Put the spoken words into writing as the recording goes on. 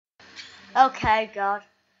Okay, God.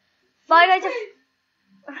 Five Nights at...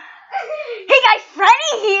 Hey guys,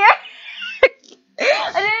 Freddy here!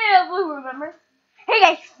 I don't know if you remember. Hey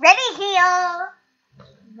guys, Freddy here!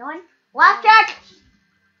 No one? Laugh track!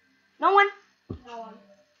 No one? No one.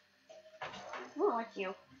 Who wants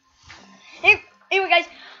you? Anyway guys,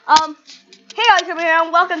 hey guys, over here,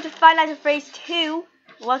 and welcome to Five Nights at Freddy's 2.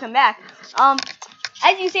 Welcome back.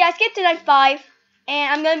 As you see, I skipped to night 5,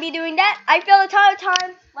 and I'm gonna be doing that. I filled a ton of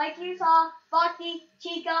time, like you saw, Foxy,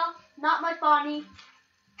 Chica, not much Bonnie.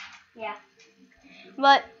 Yeah.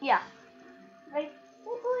 But, yeah. Like,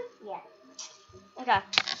 yeah. Okay.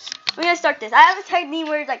 We're gonna start this. I have a technique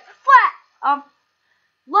where it's like, flat,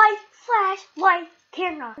 light, flash, light,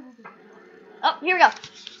 camera. Oh, here we go.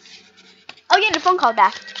 Oh, yeah, the phone call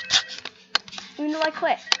back. Even though I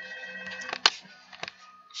quit.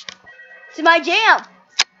 It's my jam.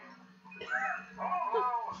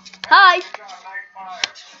 Hi.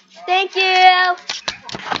 Thank you.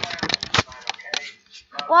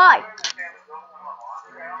 Why?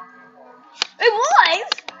 It was?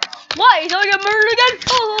 Why? Is I get murdered again?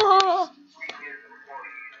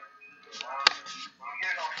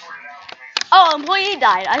 Oh, employee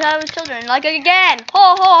died. I thought it was children. Like again.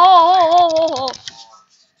 Ho ho ho ho ho ho.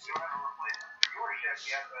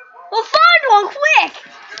 Well, find one quick.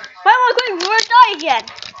 Find one quick before I die again.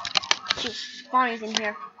 Shoot, Bonnie's in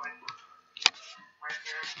here.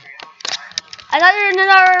 I thought there was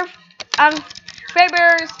another Freddy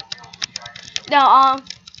Bear's. No,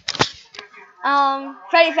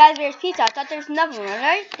 Freddy Fazbear's Pizza. I thought there's another one,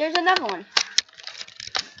 right? There's another one.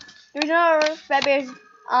 There's another Freddy Bear's,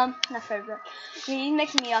 not Freddy Bear. He's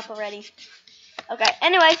mixing me up already. Okay,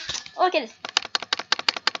 anyway, look at this.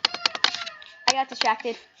 I got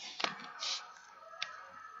distracted.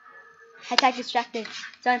 Hashtag distracted.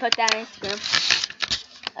 Someone put that on Instagram.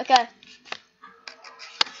 Okay.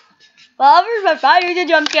 Well, others are finding a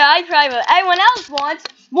jump scare. I try, but everyone else wants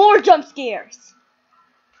more jump scares.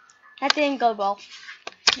 That didn't go well.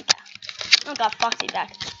 Yeah. Oh, got Foxy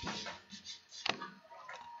back.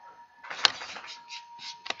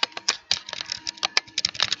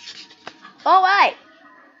 All right.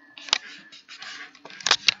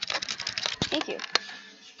 Thank you.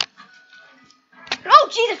 Oh,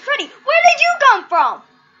 Jesus, Freddy, where did you come from?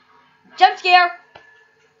 Jump scare.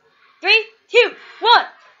 3, 2, 1.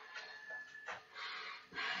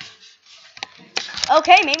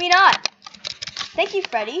 Okay, maybe not. Thank you,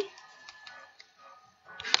 Freddy.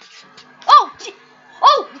 Oh,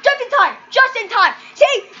 oh, just in time. Just in time.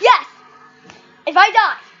 See, yes. If I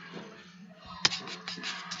die.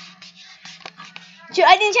 Shoot,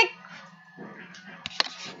 I didn't check.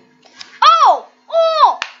 Oh,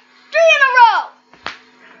 3 in a row.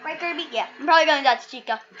 Right, Kirby? Yeah, I'm probably going to die to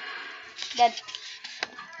Chica. Dead.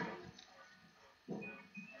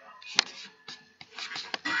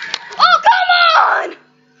 Oh, come on!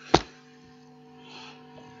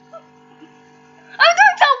 I'm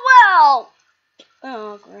doing so well!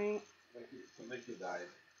 Oh, great. I think you died.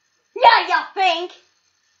 Yeah, you think?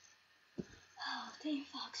 Oh, dang,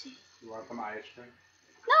 Foxy. You want some ice cream?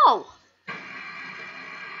 No!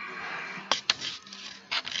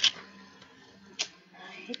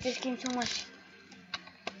 I hate this game so much.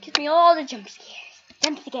 Gives me all the jump scares.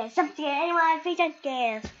 Jump scares, jump scares, anyone free jump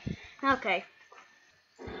scares. Okay.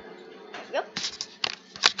 Yep.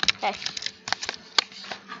 Okay.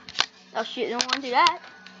 Oh shit, don't want to do that.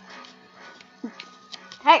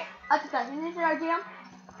 Hey, is this our jam?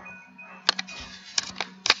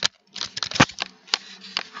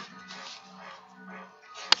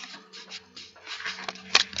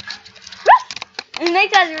 It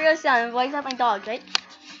makes that real sound. It wakes up my dog, right?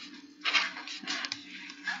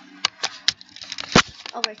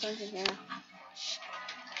 Oh wait, someone's in here now.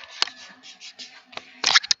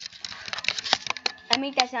 I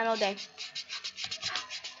make that sound all day.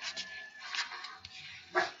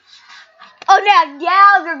 Oh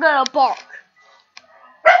now they're gonna bark.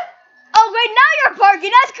 Oh great, now you're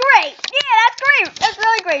barking. That's great. Yeah, that's great. That's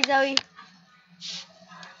really great, Zoe.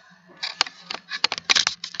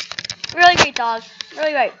 Really great, dog.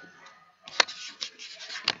 Really great.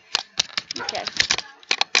 Okay.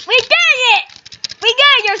 We did it! We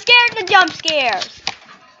did it! You're scared of the jump scares.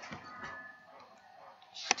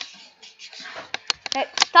 Okay,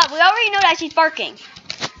 stop. We already know that she's barking.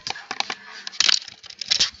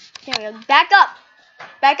 Here we go. Back up.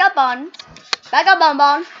 Back up, Bon. Back up, Bon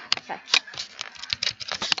Bon. Okay.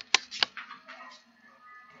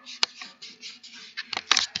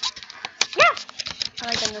 Yeah! I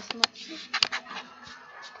like them this much.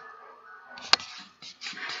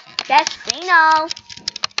 Destino!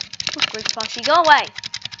 Oh, great Foxy, go away.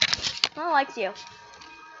 No one likes you.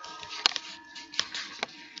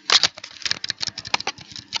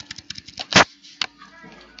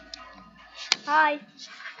 Hi.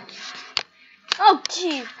 Oh,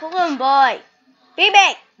 jeez. Balloon boy.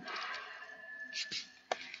 Baby.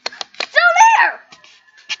 Still there.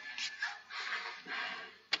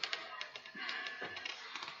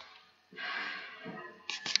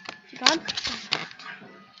 Is he gone?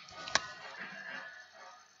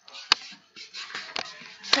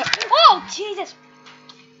 Oh, Jesus.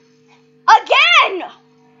 Again. I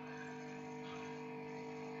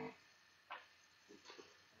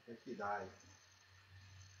think he died.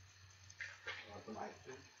 Want some ice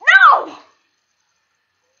cream? No.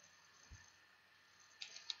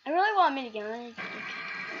 I really want a minigame.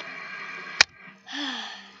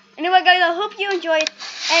 Anyway, guys, I hope you enjoyed.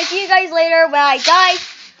 And see you guys later when I die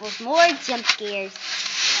with more jump scares.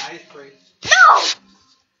 Some ice cream. No!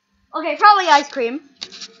 Okay, probably ice cream.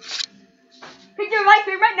 Picture of ice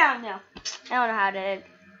cream right now. No. I don't know how to edit.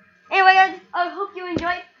 Anyway, guys, I hope you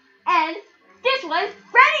enjoyed. And this was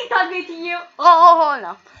Freddy talking to you. Oh,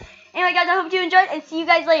 no. Anyway, guys, I hope you enjoyed. And see you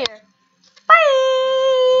guys later. Bye!